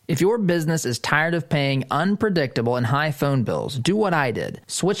If your business is tired of paying unpredictable and high phone bills, do what I did.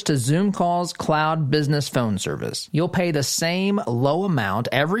 Switch to Zoom Call's cloud business phone service. You'll pay the same low amount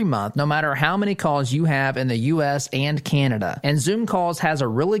every month, no matter how many calls you have in the U.S. and Canada. And Zoom Calls has a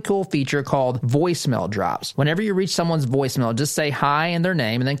really cool feature called voicemail drops. Whenever you reach someone's voicemail, just say hi and their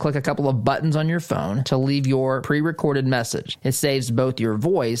name, and then click a couple of buttons on your phone to leave your pre-recorded message. It saves both your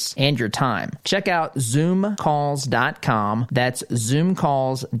voice and your time. Check out zoomcalls.com. That's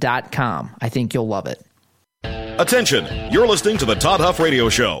zoomcalls.com. I think you'll love it. Attention, you're listening to the Todd Huff Radio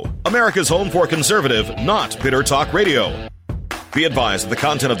Show, America's home for conservative, not bitter talk radio. Be advised that the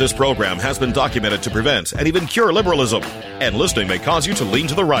content of this program has been documented to prevent and even cure liberalism, and listening may cause you to lean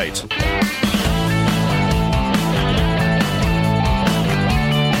to the right.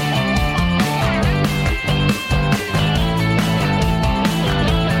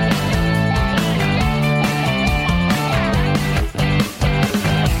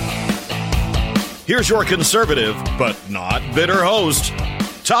 Here's your conservative, but not bitter host,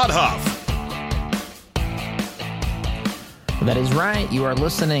 Todd Huff. That is right. You are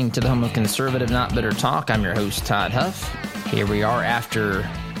listening to the home of conservative, not bitter talk. I'm your host, Todd Huff. Here we are after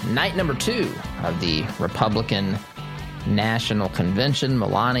night number 2 of the Republican National Convention.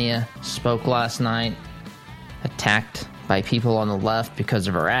 Melania spoke last night, attacked by people on the left because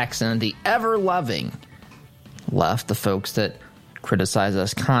of her accent. The ever-loving left, the folks that criticize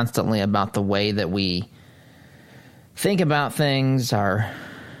us constantly about the way that we think about things, our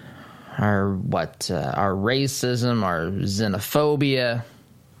racism, our xenophobia,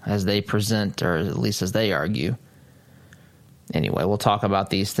 as they present, or at least as they argue. Anyway, we'll talk about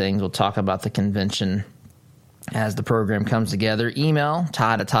these things. We'll talk about the convention as the program comes together. Email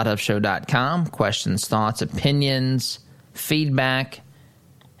todd@toddhuffshow.com. Questions, thoughts, opinions, feedback,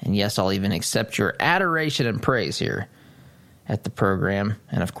 and yes, I'll even accept your adoration and praise here at the program.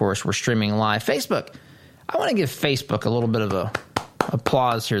 And of course, we're streaming live. Facebook. I want to give Facebook a little bit of a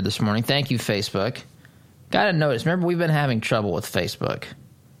applause here this morning. Thank you, Facebook. Got to notice, remember, we've been having trouble with Facebook.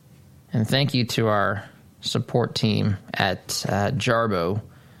 And thank you to our support team at Jarbo,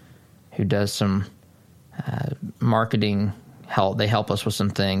 who does some marketing help. They help us with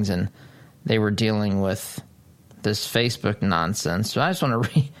some things, and they were dealing with this Facebook nonsense. So I just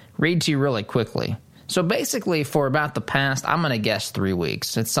want to read to you really quickly. So basically, for about the past, I'm going to guess 3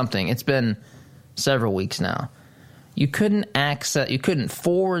 weeks. It's been several weeks now. You couldn't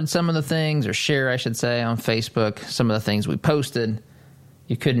forward some of the things, or share, I should say, on Facebook, some of the things we posted.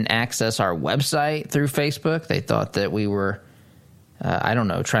 You couldn't access our website through Facebook. They thought that we were,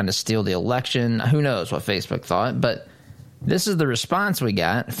 trying to steal the election. Who knows what Facebook thought, but this is the response we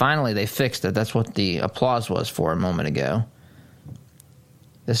got. Finally, they fixed it. That's what the applause was for a moment ago.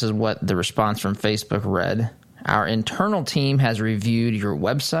 This is what the response from Facebook read. Our internal team has reviewed your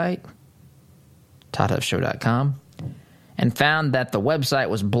website, toddhuffshow.com, and found that the website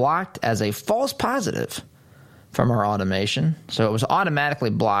was blocked as a false positive from our automation. So it was automatically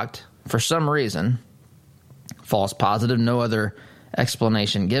blocked for some reason. False positive, no other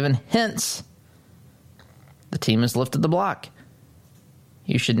explanation given. Hence, the team has lifted the block.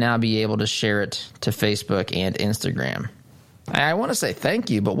 You should now be able to share it to Facebook and Instagram. I want to say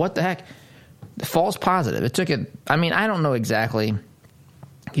thank you, but what the heck? False positive. It took it. I mean, I don't know exactly.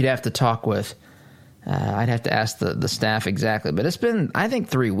 You'd have to talk with. I'd have to ask the staff exactly, but it's been, I think,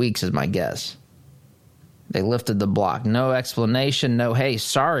 3 weeks is my guess. They lifted the block. No explanation. No, hey,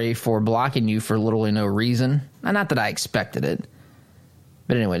 sorry for blocking you for literally no reason. Not that I expected it.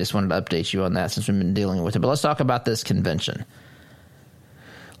 But anyway, just wanted to update you on that since we've been dealing with it. But let's talk about this convention.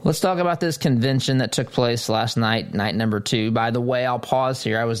 Let's talk about this convention that took place last night, night number 2. By the way, I'll pause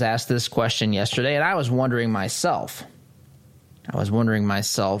here. I was asked this question yesterday, and I was wondering myself,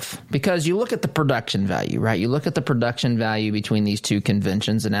 because you look at the production value, right? You look at the production value between these two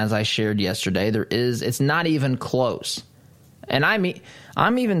conventions, and as I shared yesterday, it's not even close. And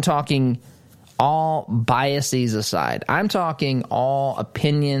I'm even talking all biases aside. I'm talking all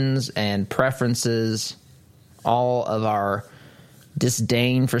opinions and preferences, all of our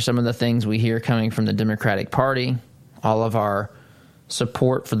disdain for some of the things we hear coming from the Democratic Party, all of our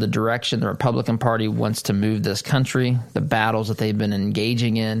support for the direction the Republican Party wants to move this country, the battles that they've been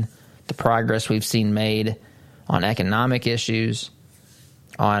engaging in, the progress we've seen made on economic issues,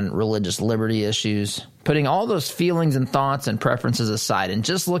 on religious liberty issues, putting all those feelings and thoughts and preferences aside and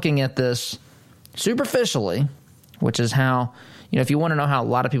just looking at this superficially, which is how, if you want to know how a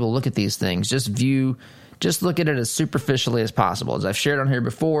lot of people look at these things, just look at it as superficially as possible. As I've shared on here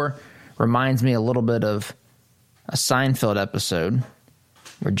before, reminds me a little bit of a Seinfeld episode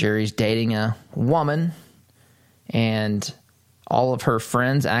where Jerry's dating a woman, and all of her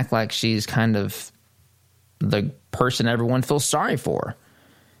friends act like she's kind of the person everyone feels sorry for.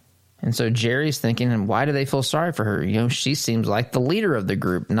 And so Jerry's thinking, and why do they feel sorry for her? You know, she seems like the leader of the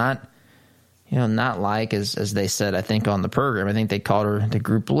group, not like, as they said, I think, on the program. I think they called her the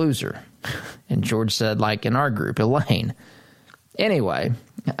group loser. And George said, like in our group, Elaine. Anyway,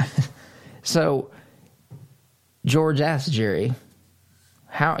 so George asked Jerry,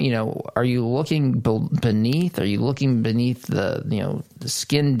 how, are you looking beneath? Are you looking beneath the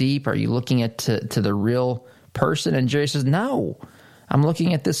skin deep? Are you looking at to the real person? And Jerry says, no, I'm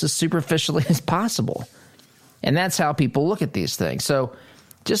looking at this as superficially as possible. And that's how people look at these things. So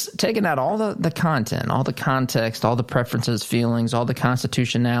just taking out all the content, all the context, all the preferences, feelings, all the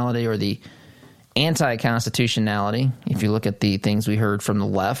constitutionality or the anti-constitutionality, if you look at the things we heard from the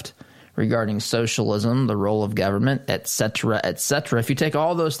left regarding socialism, the role of government, et cetera, if you take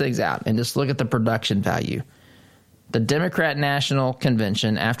all those things out and just look at the production value, the Democrat National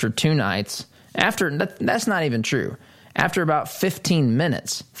Convention, after 2 nights, that's not even true, after about 15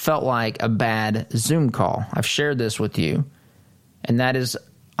 minutes, felt like a bad Zoom call. I've shared this with you, and that is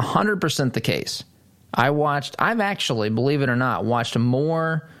 100% the case. I've actually, believe it or not, watched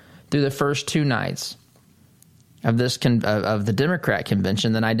more through the first 2 nights of this of the Democrat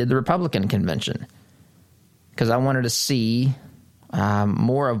convention than I did the Republican convention, because I wanted to see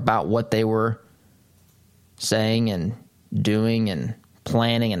more about what they were saying and doing and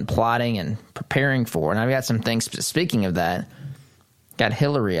planning and plotting and preparing for. And I've got some things, speaking of that, got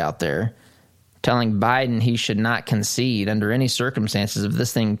Hillary out there telling Biden he should not concede under any circumstances if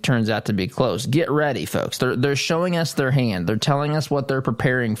this thing turns out to be close. Get ready, folks. They're showing us their hand. They're telling us what they're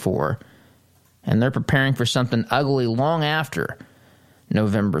preparing for. And they're preparing for something ugly long after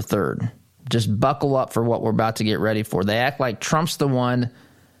November 3rd. Just buckle up for what we're about to get ready for. They act like Trump's the one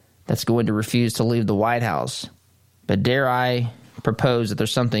that's going to refuse to leave the White House. But dare I propose that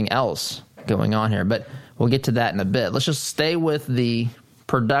there's something else going on here. But we'll get to that in a bit. Let's just stay with the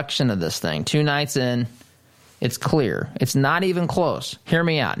production of this thing. 2 nights in, it's clear. It's not even close. Hear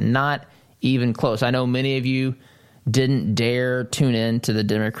me out. Not even close. I know many of you didn't dare tune in to the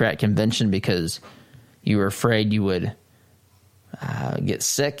Democrat convention because you were afraid you would get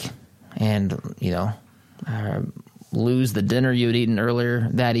sick and, lose the dinner you had eaten earlier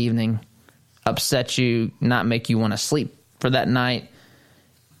that evening, upset you, not make you want to sleep for that night,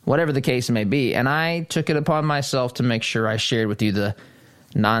 whatever the case may be. And I took it upon myself to make sure I shared with you the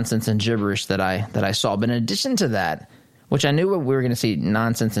nonsense and gibberish that I saw. But in addition to that, which I knew we were going to see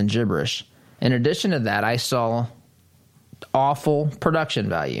nonsense and gibberish, in addition to that, I saw awful production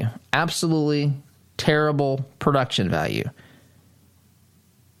value, absolutely terrible production value.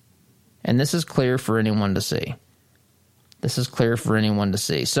 And this is clear for anyone to see.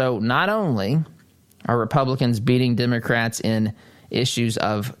 So not only are Republicans beating Democrats in issues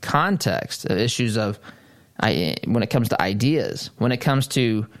of context, issues of when it comes to ideas, when it comes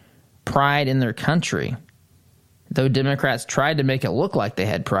to pride in their country, though Democrats tried to make it look like they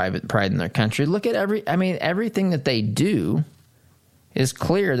had pride in their country, look at everything that they do is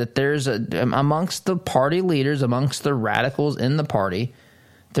clear that there's amongst the party leaders, amongst the radicals in the party,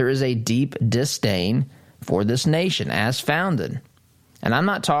 there is a deep disdain for this nation as founded. And I'm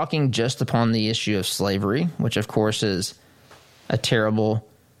not talking just upon the issue of slavery, which of course is a terrible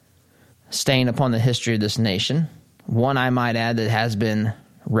stain upon the history of this nation. One, I might add, that has been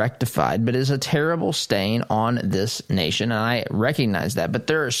rectified, but is a terrible stain on this nation, and I recognize that. But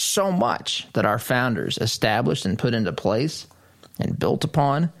there is so much that our founders established and put into place and built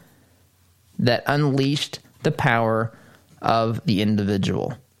upon that unleashed the power of the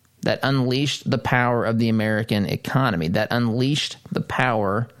individual, that unleashed the power of the American economy, that unleashed the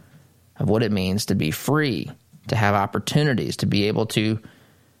power of what it means to be free, to have opportunities, to be able to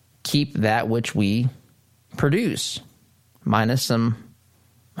keep that which we produce, minus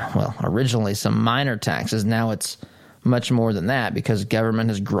originally some minor taxes. Now it's much more than that because government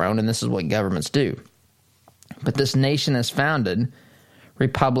has grown, and this is what governments do. But this nation is founded.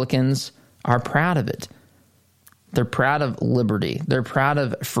 Republicans are proud of it. They're proud of liberty. They're proud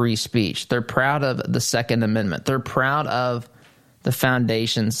of free speech. They're proud of the Second Amendment. They're proud of the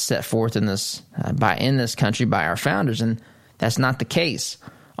foundations set forth in this country by our founders, and that's not the case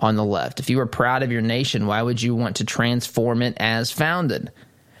on the left. If you were proud of your nation, why would you want to transform it as founded?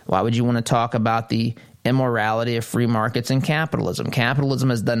 Why would you want to talk about the immorality of free markets and capitalism? Capitalism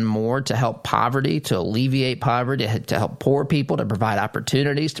has done more to help poverty, to alleviate poverty, to help poor people, to provide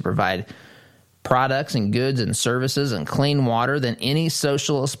opportunities, to provide products and goods and services and clean water than any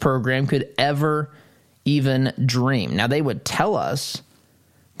socialist program could ever even dream. Now, they would tell us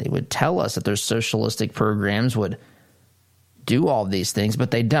that their socialistic programs would do all these things,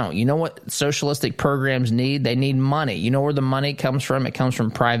 but they don't. You know what socialistic programs need? They need money. You know where the money comes from? It comes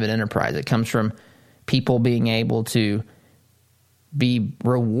from private enterprise. It comes from people being able to be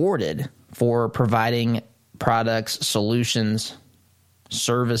rewarded for providing products, solutions,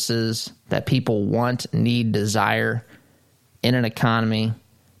 services that people want, need, desire in an economy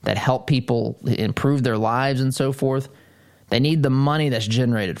that help people improve their lives and so forth. They need the money that's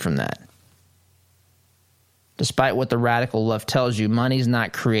generated from that. Despite what the radical left tells you, money's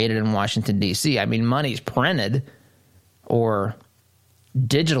not created in Washington, D.C. I mean, money's printed or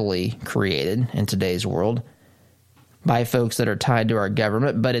digitally created in today's world by folks that are tied to our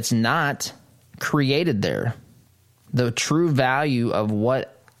government, but it's not created there. The true value of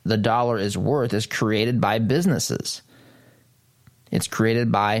what the dollar is worth is created by businesses. It's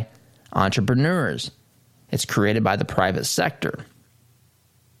created by entrepreneurs. It's created by the private sector.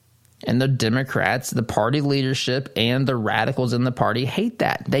 And the Democrats, the party leadership, and the radicals in the party hate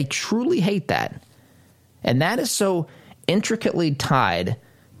that. They truly hate that. And that is so intricately tied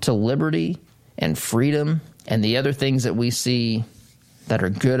to liberty and freedom and the other things that we see that are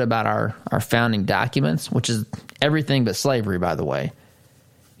good about our founding documents, which is everything but slavery, by the way.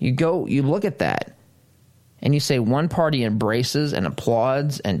 You look at that, and you say one party embraces and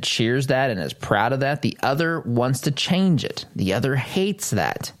applauds and cheers that and is proud of that. The other wants to change it. The other hates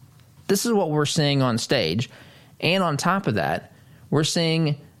that. This is what we're seeing on stage. And on top of that, we're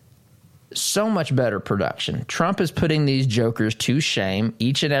seeing so much better production. Trump is putting these jokers to shame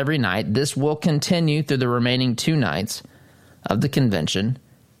each and every night. This will continue through the remaining 2 nights of the convention.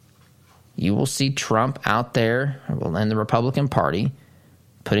 You will see Trump out there and the Republican Party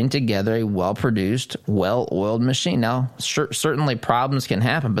putting together a well-produced, well-oiled machine. Now, certainly problems can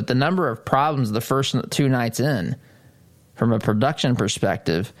happen, but the number of problems the first 2 nights in, from a production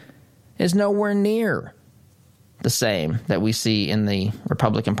perspective, is nowhere near the same that we see in the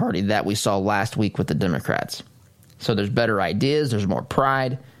Republican Party that we saw last week with the Democrats. So there's better ideas, there's more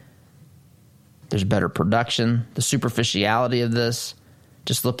pride, there's better production. The superficiality of this,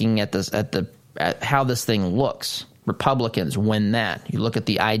 just looking at this, at how this thing looks, Republicans win that. You look at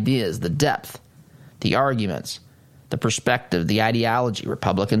the ideas, the depth, the arguments, the perspective, the ideology,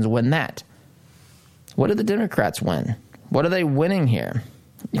 Republicans win that. What do the Democrats win? What are they winning here?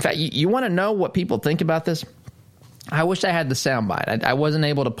 In fact, you want to know what people think about this? I wish I had the soundbite. I wasn't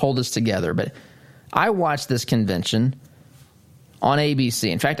able to pull this together, but I watched this convention on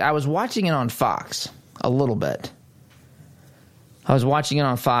ABC. In fact, I was watching it on Fox a little bit. I was watching it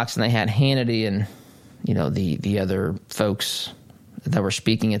on Fox, and they had Hannity and, you know, the other folks that were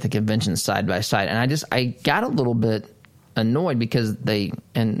speaking at the convention side by side. And I got a little bit annoyed because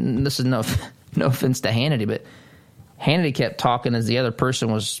and this is no offense to Hannity, but Hannity kept talking as the other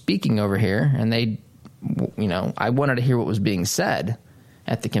person was speaking over here, and I wanted to hear what was being said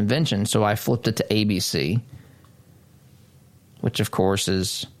at the convention, so I flipped it to ABC, which of course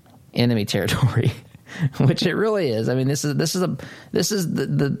is enemy territory, which it really is. I mean, this is the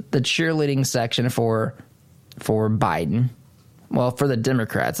cheerleading section for Biden. Well, for the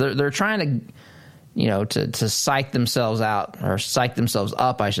Democrats, they're trying to psych themselves out, or psych themselves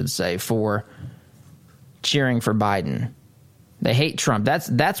up, I should say, for cheering for Biden. They hate Trump.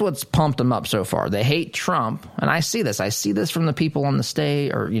 That's what's pumped them up so far. They hate Trump, and I see this. I see this from the people on the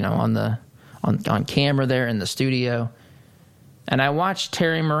stage, or on camera there in the studio. And I watched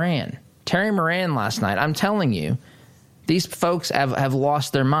Terry Moran. Terry Moran last night. I'm telling you, these folks have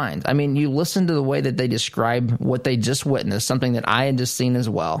lost their minds. I mean, you listen to the way that they describe what they just witnessed, something that I had just seen as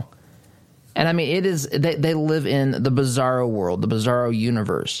well. And I mean, it is they live in the bizarro world, the bizarro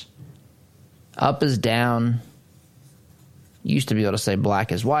universe. Up is down. Used to be able to say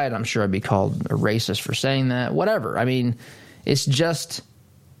black is white. I'm sure I'd be called a racist for saying that. Whatever. I mean, it's just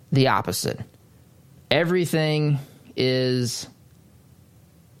the opposite. Everything is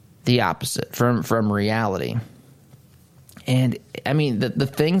the opposite from reality. And, I mean, the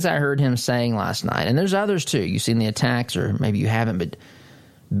things I heard him saying last night, and there's others too. You've seen the attacks, or maybe you haven't, but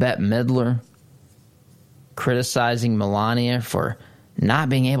Bette Midler criticizing Melania for not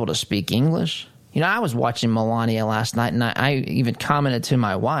being able to speak English. I was watching Melania last night, and I even commented to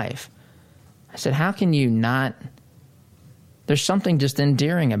my wife. I said, how can you not – there's something just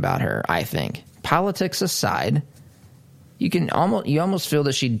endearing about her, I think. Politics aside, you almost feel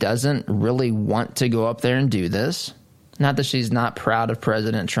that she doesn't really want to go up there and do this. Not that she's not proud of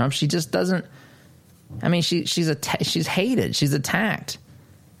President Trump. She just doesn't – I mean, she's hated. She's attacked.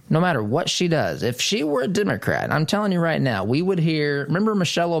 No matter what she does. If she were a Democrat, I'm telling you right now, we would hear – remember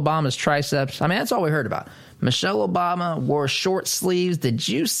Michelle Obama's triceps? I mean, that's all we heard about. Michelle Obama wore short sleeves. Did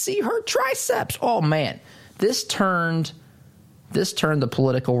you see her triceps? Oh, man. This turned This turned the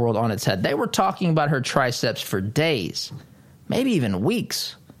political world on its head. They were talking about her triceps for days, maybe even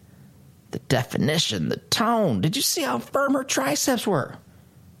weeks. The definition, the tone. Did you see how firm her triceps were?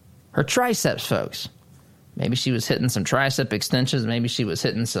 Her triceps, folks. Maybe she was hitting some tricep extensions. Maybe she was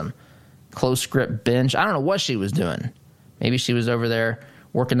hitting some close grip bench. I don't know what she was doing. Maybe she was over there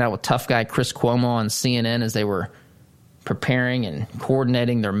working out with tough guy Chris Cuomo on CNN as they were preparing and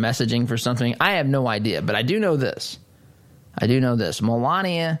coordinating their messaging for something. I have no idea, but I do know this.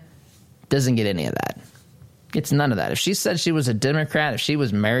 Melania doesn't get any of that. It's none of that. If she said she was a Democrat, if she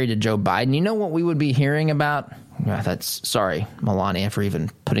was married to Joe Biden, you know what we would be hearing about? Sorry, Melania, for even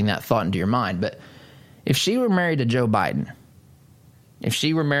putting that thought into your mind. But if she were married to Joe Biden, if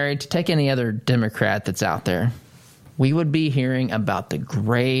she were married to take any other Democrat that's out there, we would be hearing about the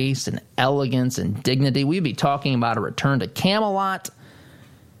grace and elegance and dignity. We'd be talking about a return to Camelot.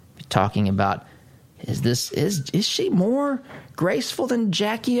 Be talking about, is she more graceful than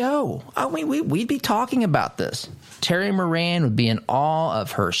Jackie O? We'd be talking about this. Terry Moran would be in awe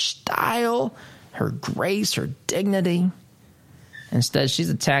of her style, her grace, her dignity. Instead, she's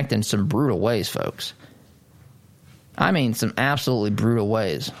attacked in some brutal ways, folks. I mean, some absolutely brutal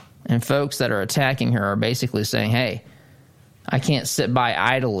ways. And folks that are attacking her are basically saying, hey, I can't sit by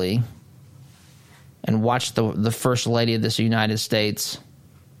idly and watch the First Lady of this United States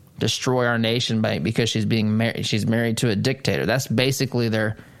destroy our nation because she's married to a dictator. That's basically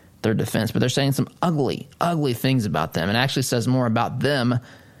their defense. But they're saying some ugly, ugly things about them. It actually says more about them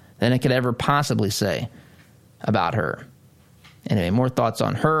than it could ever possibly say about her. Anyway, more thoughts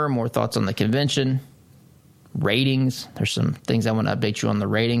on her, more thoughts on the convention. Ratings. There's some things I want to update you on the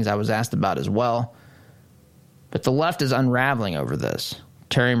ratings I was asked about as well. But the left is unraveling over this.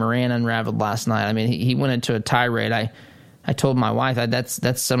 Terry Moran unraveled last night. I mean, he went into a tirade. I told my wife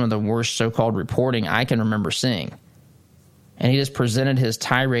that's some of the worst so-called reporting I can remember seeing. And he just presented his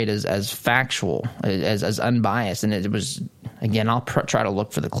tirade as factual, as unbiased. And it was, again, I'll try to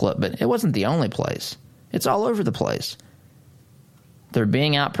look for the clip, but it wasn't the only place. It's all over the place. They're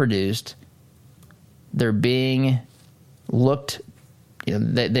being outproduced. They're being looked,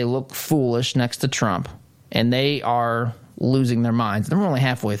 they look foolish next to Trump, and they are losing their minds. They're only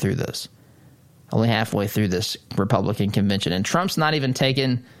halfway through this. Republican convention. And Trump's not even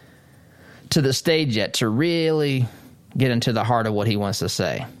taken to the stage yet to really get into the heart of what he wants to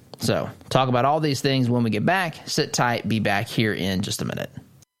say. So, talk about all these things when we get back. Sit tight. Be back here in just a minute.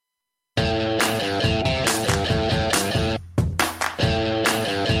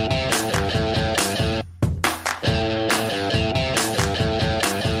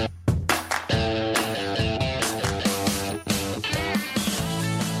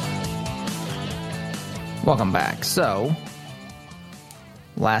 Welcome back. So,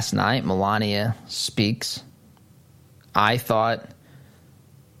 last night, Melania speaks. I thought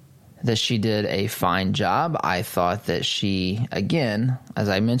that she did a fine job. I thought that she, again, as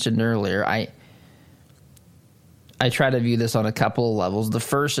I mentioned earlier, I try to view this on a couple of levels. The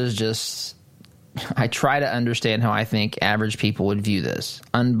first is just, I try to understand how I think average people would view this.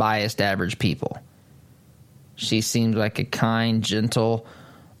 Unbiased average people. She seems like a kind, gentle,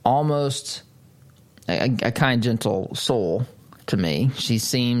 almost a kind, gentle soul to me. She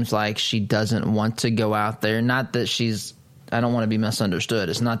seems like she doesn't want to go out there. Not that she's, I don't want to be misunderstood.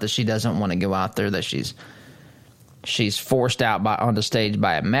 It's not that she doesn't want to go out there, that she's forced out on the stage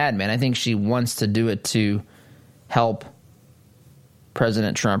by a madman. I think she wants to do it to help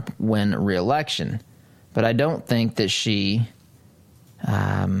President Trump win re-election. But I don't think that she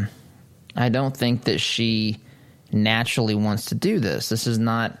naturally wants to do this. This is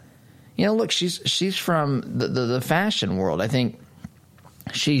not, look, she's from the fashion world. I think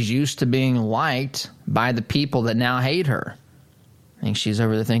she's used to being liked by the people that now hate her. I think she's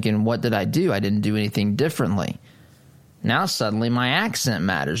over there thinking, what did I do? I didn't do anything differently. Now suddenly my accent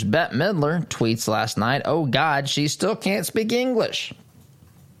matters. Bette Midler tweets last night, oh God, she still can't speak English.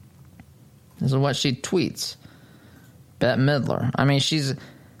 This is what she tweets. Bette Midler. I mean, she's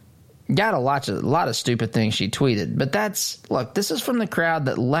got a lot of stupid things she tweeted. But this is from the crowd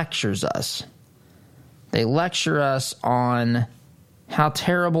that lectures us. They lecture us on how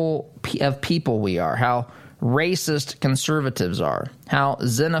terrible of people we are, how racist conservatives are, how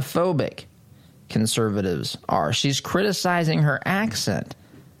xenophobic conservatives are. She's criticizing her accent.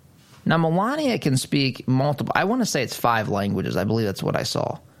 Now, Melania can speak multiple, I want to say it's 5 languages. I believe that's what I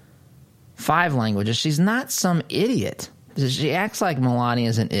saw. 5 languages. She's not some idiot. She acts like Melania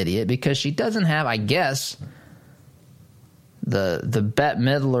is an idiot because she doesn't have, I guess, the Bette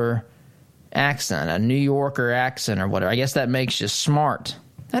Midler accent, a New Yorker accent or whatever. I guess that makes you smart.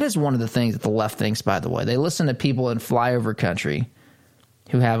 That is one of the things that the left thinks, by the way. They listen to people in flyover country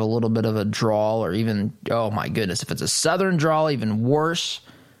who have a little bit of a drawl, or even, oh my goodness, if it's a southern drawl, even worse.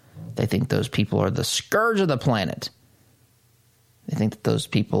 They think those people are the scourge of the planet. They think that those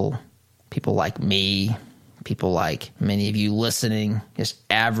people like me, people like many of you listening, just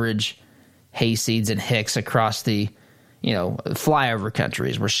average hayseeds and hicks across the, flyover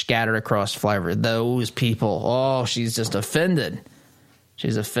countries. We're scattered across flyover. Those people, oh, she's just offended.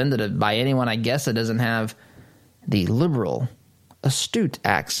 She's offended by anyone, I guess, that doesn't have the liberal, astute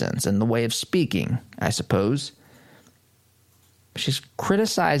accents and the way of speaking, I suppose. She's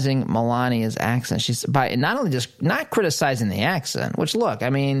criticizing Melania's accent. She's by not only just not criticizing the accent, which, look,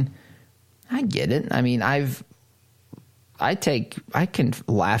 I mean, I get it. I mean, I can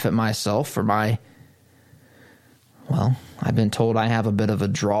laugh at myself for I've been told I have a bit of a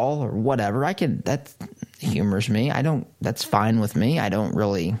drawl or whatever. That humors me. That's fine with me. I don't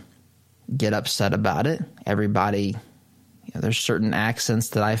really get upset about it. Everybody, there's certain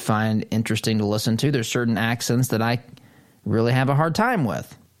accents that I find interesting to listen to. There's certain accents that I really have a hard time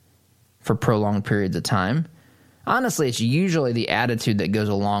with for prolonged periods of time. Honestly, it's usually the attitude that goes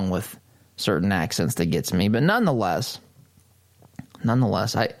along with certain accents that gets me. But nonetheless,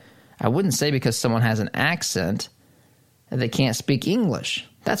 I wouldn't say because someone has an accent that they can't speak English.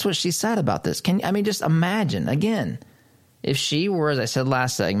 That's what she said about this. Just imagine, again, if she were, as I said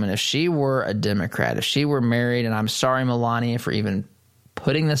last segment, if she were a Democrat, if she were married, and I'm sorry, Melania, for even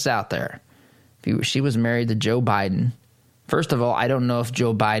putting this out there, if she was married to Joe Biden, first of all, I don't know if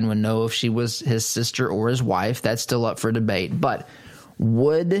Joe Biden would know if she was his sister or his wife. That's still up for debate. But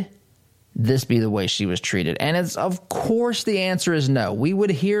would this be the way she was treated? And of course the answer is no. We would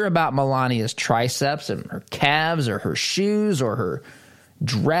hear about Melania's triceps and her calves or her shoes or her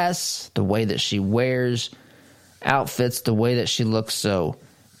dress, the way that she wears outfits, the way that she looks so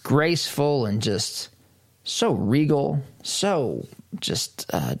graceful and just so regal, so just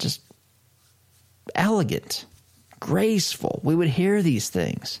elegant, graceful. We would hear these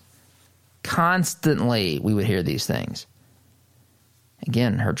things. Constantly we would hear these things.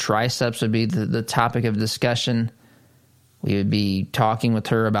 Again, her triceps would be the topic of discussion. We would be talking with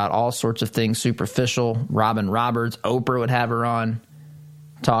her about all sorts of things superficial. Robin Roberts, Oprah would have her on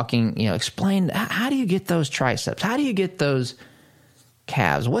talking, explain, how do you get those triceps? How do you get those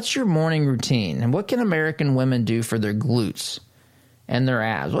calves? What's your morning routine? And what can American women do for their glutes and their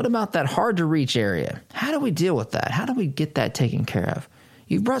abs? What about that hard to reach area? How do we deal with that? How do we get that taken care of?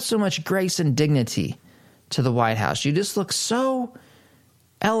 You've brought so much grace and dignity to the White House. You just look so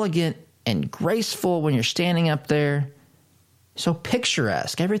elegant and graceful when you're standing up there. So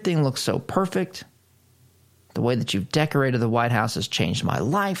picturesque. Everything looks so perfect. The way that you've decorated the White House has changed my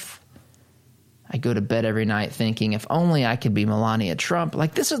life. I go to bed every night thinking, if only I could be Melania Trump.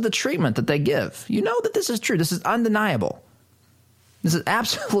 Like, this is the treatment that they give. You know that this is true. This is undeniable. This is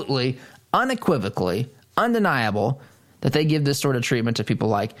absolutely, unequivocally, undeniable that they give this sort of treatment to people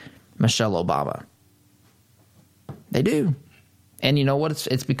like Michelle Obama. They do. And you know what?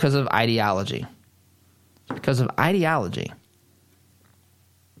 It's because of ideology. It's because of ideology.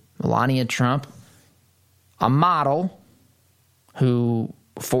 Melania Trump, a model who,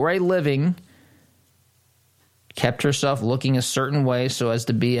 for a living, kept herself looking a certain way so as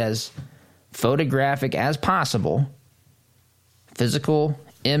to be as photographic as possible. Physical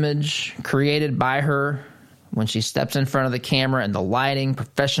image created by her when she steps in front of the camera and the lighting,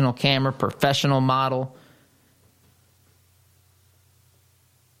 professional camera, professional model.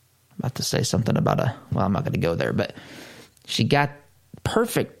 I'm about to say something about I'm not going to go there, but she got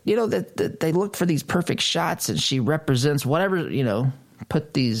perfect, that they look for these perfect shots, and she represents whatever,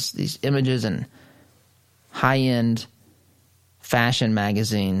 put these images in high-end fashion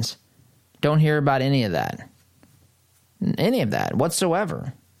magazines. Don't hear about any of that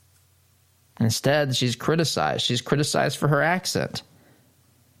whatsoever. Instead, she's criticized. She's criticized for her accent.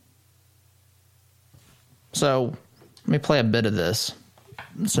 So let me play a bit of this.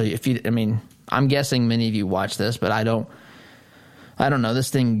 So I'm guessing many of you watch this, but I don't know. This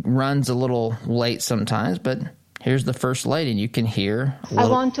thing runs a little late sometimes, but here's the First Lady, and you can hear I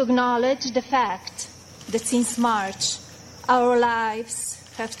want to acknowledge the fact that since March, our lives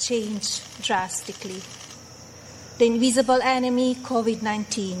have changed drastically. The invisible enemy,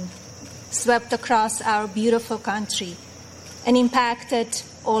 COVID-19, swept across our beautiful country and impacted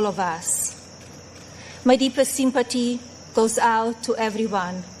all of us. My deepest sympathy goes out to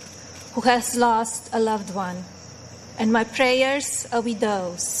everyone who has lost a loved one, and my prayers are with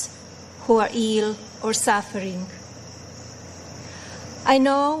those who are ill or suffering. I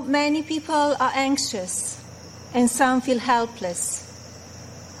know many people are anxious and some feel helpless.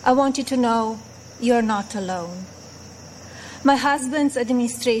 I want you to know you're not alone. My husband's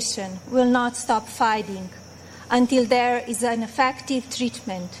administration will not stop fighting until there is an effective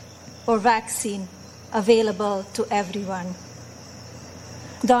treatment or vaccine available to everyone.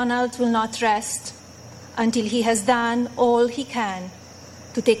 Donald will not rest until he has done all he can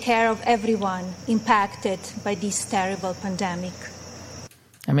to take care of everyone impacted by this terrible pandemic.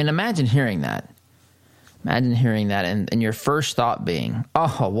 I mean, imagine hearing that. Imagine hearing that and your first thought being,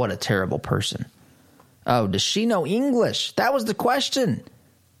 oh, what a terrible person. Oh, does she know English? That was the question.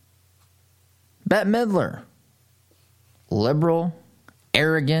 Bette Midler. Liberal,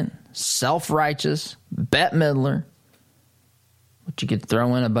 arrogant, self-righteous, Bette Midler. But you could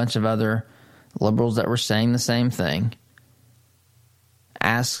throw in a bunch of other liberals that were saying the same thing.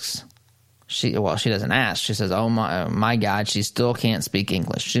 She doesn't ask. She says, oh my God, she still can't speak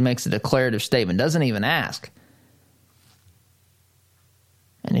English. She makes a declarative statement, doesn't even ask.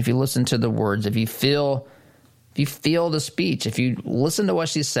 And if you listen to the words, if you feel the speech, if you listen to what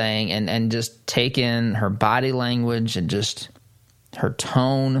she's saying and just take in her body language and just her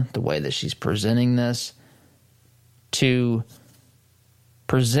tone, the way that she's presenting this, to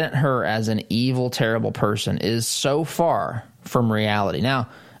present her as an evil, terrible person is so far from reality. Now,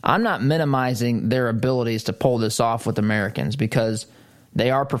 I'm not minimizing their abilities to pull this off with Americans because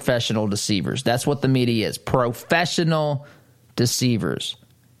they are professional deceivers. That's what the media is, professional deceivers.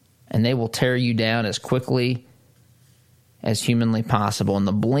 And they will tear you down as quickly as humanly possible. In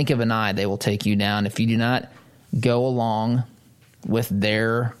the blink of an eye, they will take you down if you do not go along with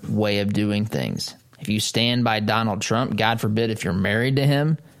their way of doing things. If you stand by Donald Trump, God forbid if you're married to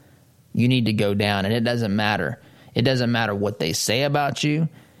him, you need to go down. And it doesn't matter. It doesn't matter what they say about you.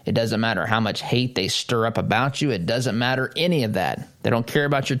 It doesn't matter how much hate they stir up about you. It doesn't matter any of that. They don't care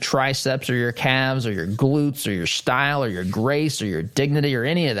about your triceps or your calves or your glutes or your style or your grace or your dignity or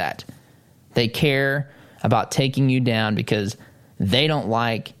any of that. They care about taking you down because they don't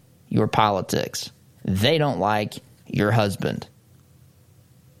like your politics. They don't like your husband.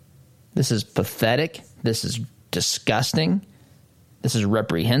 This is pathetic. This is disgusting. This is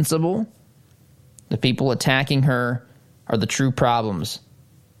reprehensible. The people attacking her are the true problems.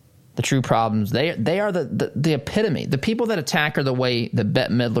 The true problems. They are the epitome. The people that attack her the way that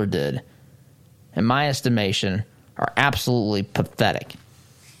Bette Midler did, in my estimation, are absolutely pathetic.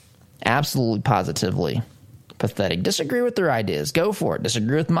 Absolutely, positively pathetic. Disagree with their ideas. Go for it.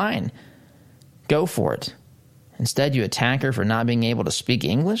 Disagree with mine. Go for it. Instead, you attack her for not being able to speak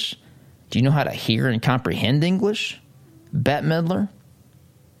English. Do you know how to hear and comprehend English? Bette Midler?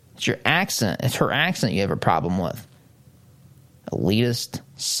 It's your accent. It's her accent you have a problem with. Elitist,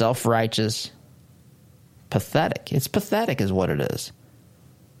 self-righteous, pathetic. It's pathetic is what it is.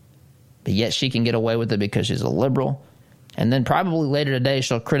 But yet she can get away with it because she's a liberal. And then probably later today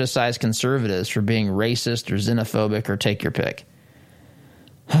she'll criticize conservatives for being racist or xenophobic or take your pick.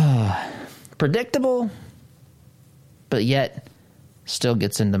 Predictable, but yet still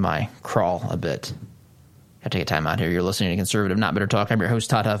gets into my crawl a bit. Gotta take a time out here. You're listening to Conservative Not Bitter Talk. I'm your host,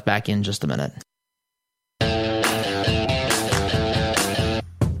 Todd Huff. Back in just a minute.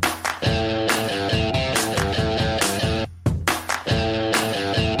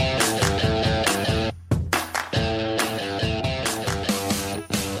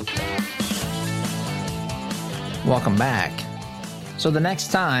 Welcome back. So the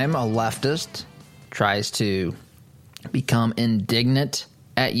next time a leftist tries to become indignant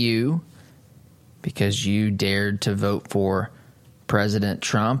at you because you dared to vote for President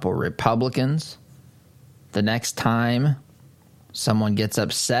Trump or Republicans, the next time someone gets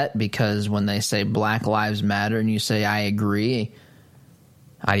upset because when they say Black Lives Matter and you say, I agree,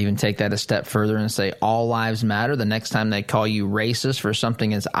 I'd even take that a step further and say all lives matter. The next time they call you racist for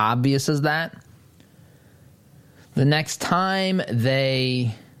something as obvious as that, the next time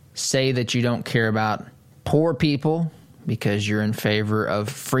they say that you don't care about poor people because you're in favor of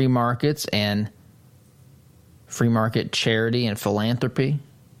free markets and free market charity and philanthropy,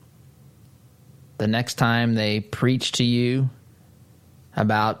 the next time they preach to you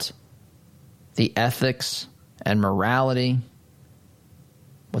about the ethics and morality,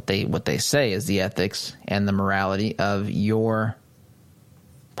 what they say is the ethics and the morality of your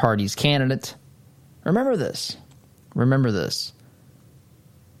party's candidate, remember this. Remember this.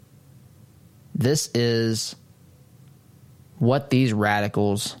 This is what these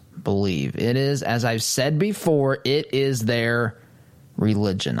radicals believe. It is, as I've said before, it is their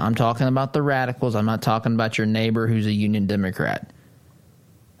religion. I'm talking about the radicals. I'm not talking about your neighbor who's a Union Democrat.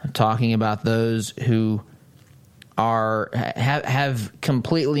 I'm talking about those who have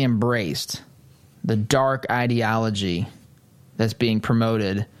completely embraced the dark ideology that's being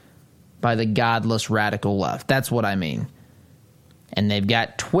promoted by the godless radical left. That's what I mean. And they've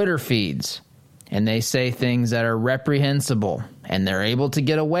got Twitter feeds, and they say things that are reprehensible, and they're able to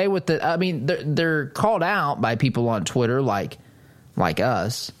get away with it. I mean, they're called out by people on Twitter like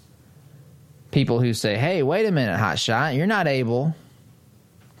us, people who say, hey, wait a minute, hotshot, you're not able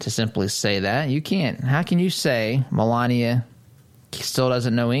to simply say that. You can't. How can you say Melania still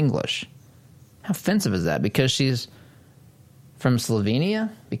doesn't know English? How offensive is that? Because she's from Slovenia?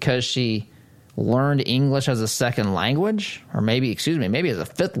 Because she learned English as a second language? Or maybe as a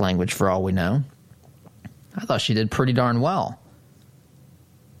fifth language for all we know. I thought she did pretty darn well.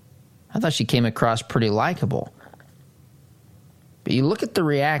 I thought she came across pretty likable. But you look at the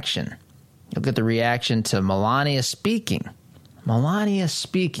reaction. Look at the reaction to Melania speaking.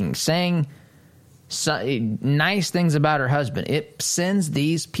 Saying nice things about her husband. It sends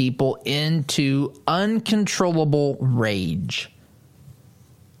these people into uncontrollable rage.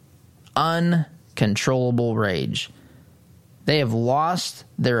 Uncontrollable rage. They have lost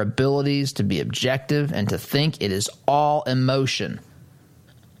their abilities to be objective and to think. It is all emotion.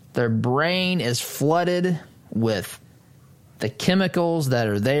 Their brain is flooded with the chemicals that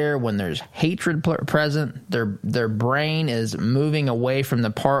are there when there's hatred present. Their brain is moving away from the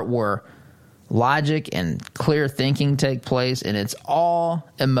part where logic and clear thinking take place, and it's all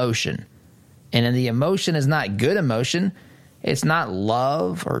emotion. And the emotion is not good emotion. It's not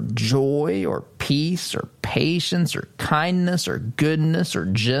love or joy or peace or patience or kindness or goodness or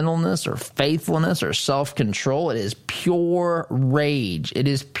gentleness or faithfulness or self-control. It is pure rage. It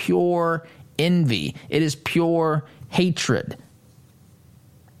is pure envy. It is pure hatred.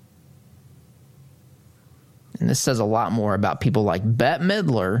 And this says a lot more about people like Bette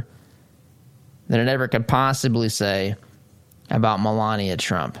Midler than it ever could possibly say about Melania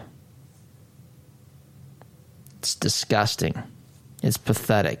Trump. It's disgusting. It's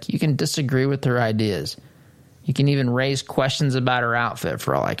pathetic. You can disagree with her ideas. You can even raise questions about her outfit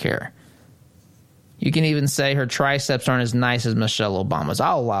for all I care. You can even say her triceps aren't as nice as Michelle Obama's.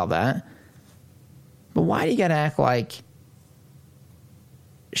 I'll allow that. But why do you got to act like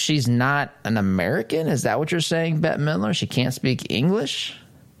she's not an American? Is that what you're saying, Bette Midler? She can't speak English?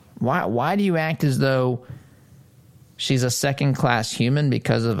 Why do you act as though she's a second-class human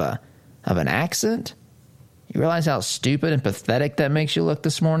because of an accent? You realize how stupid and pathetic that makes you look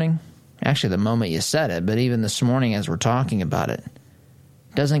this morning? Actually, the moment you said it, but even this morning as we're talking about it.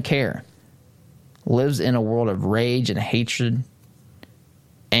 Doesn't care. Lives in a world of rage and hatred,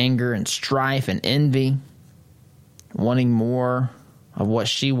 anger and strife and envy, wanting more of what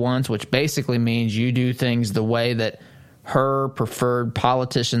she wants, which basically means you do things the way that her preferred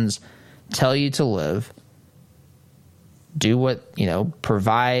politicians tell you to live. Do what,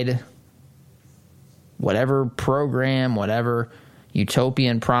 provide whatever program, whatever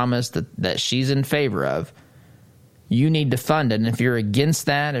utopian promise that she's in favor of. You need to fund it. And if you're against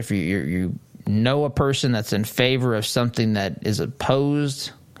that, if you know a person that's in favor of something that is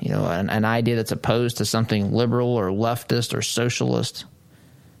opposed, an idea that's opposed to something liberal or leftist or socialist,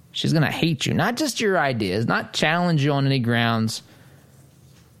 she's going to hate you. Not just your ideas, not challenge you on any grounds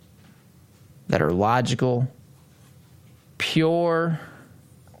that are logical. Pure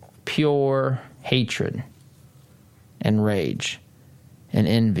hatred and rage and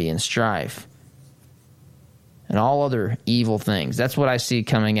envy and strife and all other evil things. That's what I see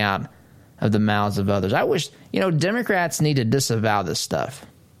coming out of the mouths of others. I wish, Democrats need to disavow this stuff.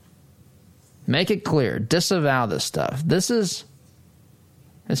 Make it clear. Disavow this stuff. This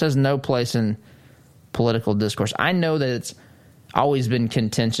has no place in political discourse. I know that it's always been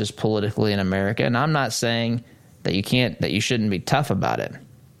contentious politically in America, and I'm not saying that you shouldn't be tough about it.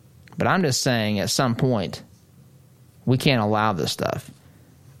 But I'm just saying at some point, we can't allow this stuff.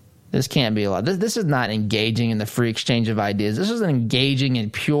 This can't be allowed. This is not engaging in the free exchange of ideas. This is engaging in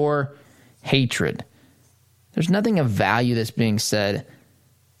pure hatred. There's nothing of value that's being said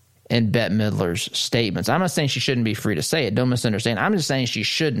in Bette Midler's statements. I'm not saying she shouldn't be free to say it. Don't misunderstand. I'm just saying she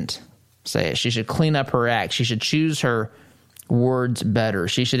shouldn't say it. She should clean up her act. She should choose her words better.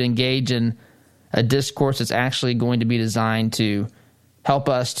 She should engage in a discourse that's actually going to be designed to help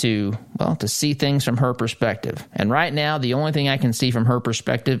us to see things from her perspective. And right now, the only thing I can see from her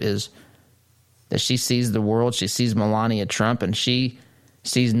perspective is that she sees the world, she sees Melania Trump, and she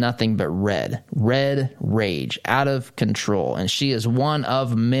sees nothing but red rage, out of control. And she is one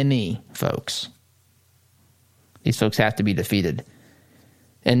of many folks. These folks have to be defeated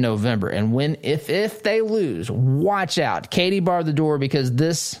in November. And if they lose, watch out. Katie barred the door,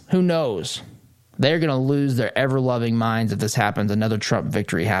 because who knows? They're going to lose their ever-loving minds if this happens. Another Trump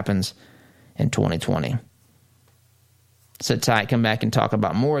victory happens in 2020. Sit tight, come back and talk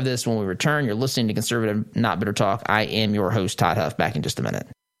about more of this when we return. You're listening to Conservative Not Bitter Talk. I am your host, Todd Huff. Back in just a minute.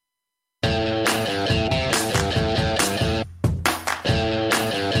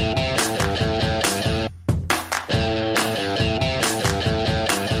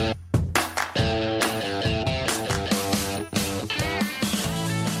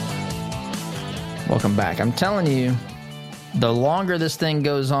 Welcome back. I'm telling you, the longer this thing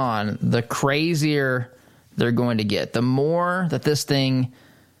goes on, the crazier they're going to get. The more that this thing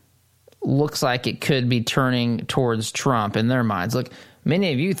looks like it could be turning towards Trump in their minds. Look,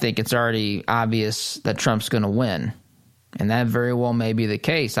 many of you think it's already obvious that Trump's going to win, and that very well may be the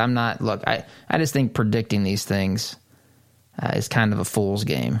case. I just think predicting these things is kind of a fool's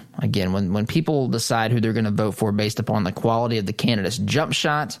game. Again, when people decide who they're going to vote for based upon the quality of the candidate's jump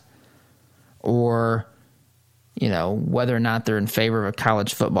shot, or, whether or not they're in favor of a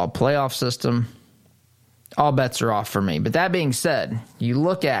college football playoff system, all bets are off for me. But that being said, you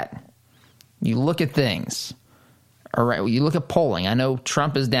look at things. All right, you look at polling. I know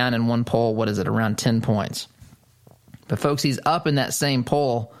Trump is down in one poll, around 10 points. But folks, he's up in that same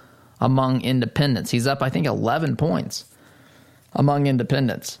poll among independents. He's up, I think, 11 points among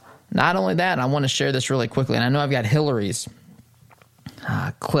independents. Not only that, I want to share this really quickly, and I know I've got Hillary's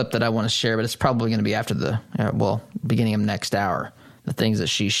clip that I want to share, but it's probably going to be after the beginning of next hour, the things that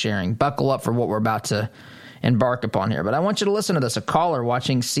she's sharing. Buckle up for what we're about to embark upon here. But I want you to listen to this. A caller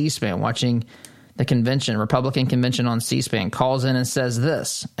watching C-SPAN, watching the convention, Republican convention on C-SPAN, calls in and says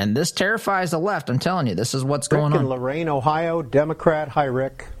this, and this terrifies the left. I'm telling you, this is what's going on. In Lorain, Ohio, Democrat. Hi,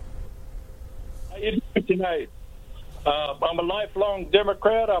 Rick. How you doing tonight? I'm a lifelong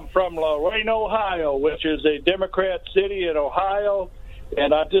Democrat. I'm from Lorain, Ohio, which is a Democrat city in Ohio.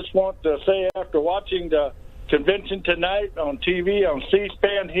 And I just want to say, after watching the convention tonight on TV, on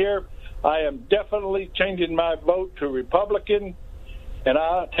C-SPAN here, I am definitely changing my vote to Republican. And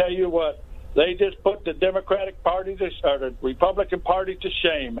I'll tell you what, they just put the Democratic Party or the Republican Party to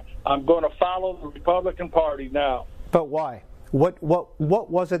shame. I'm going to follow the Republican Party now. But why? What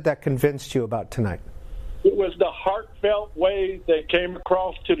was it that convinced you about tonight? It was the heartfelt way they came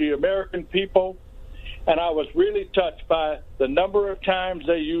across to the American people. And I was really touched by the number of times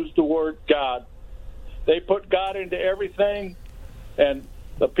they used the word God. They put God into everything, and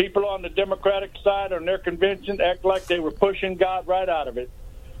the people on the Democratic side on their convention act like they were pushing God right out of it.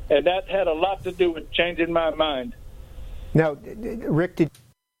 And that had a lot to do with changing my mind. Now, Rick,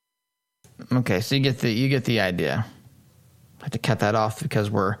 Okay, so you get the idea. I have to cut that off because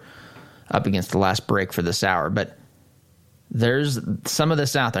we're up against the last break for this hour. But there's some of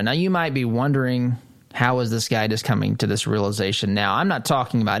this out there. Now, you might be wondering, how is this guy just coming to this realization now? I'm not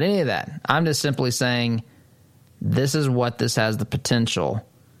talking about any of that. I'm just simply saying this is what this has the potential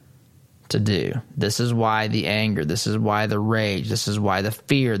to do. This is why the anger. This is why the rage. This is why the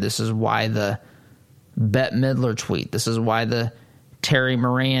fear. This is why the Bette Midler tweet. This is why the Terry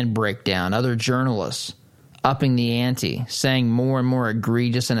Moran breakdown. Other journalists upping the ante, saying more and more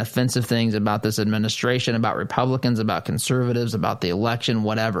egregious and offensive things about this administration, about Republicans, about conservatives, about the election,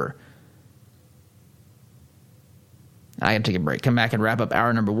 whatever. I got to take a break. Come back and wrap up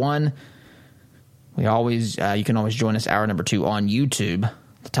hour number one. You can always join us hour number two on YouTube,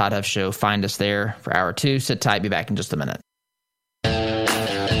 The Todd Huff Show. Find us there for hour two. Sit tight. Be back in just a minute.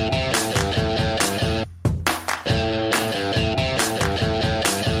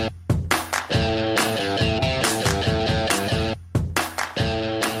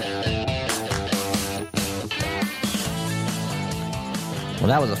 Well,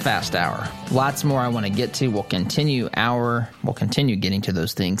 that was a fast hour. Lots more I want to get to. We'll continue getting to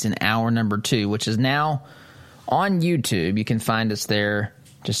those things in hour number two, which is now on YouTube. You can find us there.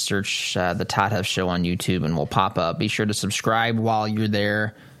 Just search the Todd Huff Show on YouTube and we'll pop up. Be sure to subscribe while you're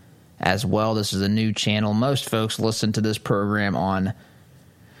there as well. This is a new channel. Most folks listen to this program on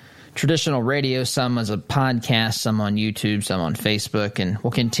traditional radio, some as a podcast, some on YouTube, some on Facebook, and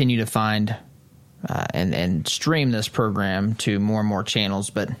we'll continue to find and stream this program to more and more channels.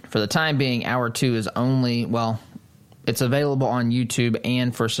 But for the time being, hour two is it's available on YouTube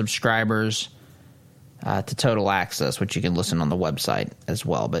and for subscribers to Total Access, which you can listen on the website as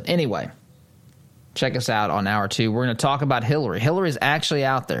well. But anyway, check us out on hour two. We're going to talk about Hillary. Hillary's actually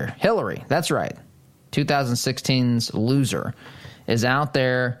out there. Hillary, that's right. 2016's loser is out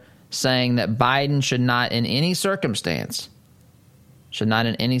there saying that Biden should not in any circumstance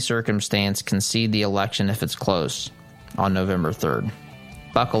concede the election if it's close on November 3rd.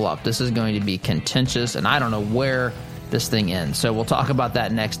 Buckle up. This is going to be contentious, and I don't know where this thing ends. So we'll talk about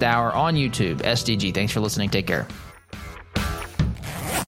that next hour on YouTube. SDG, thanks for listening. Take care.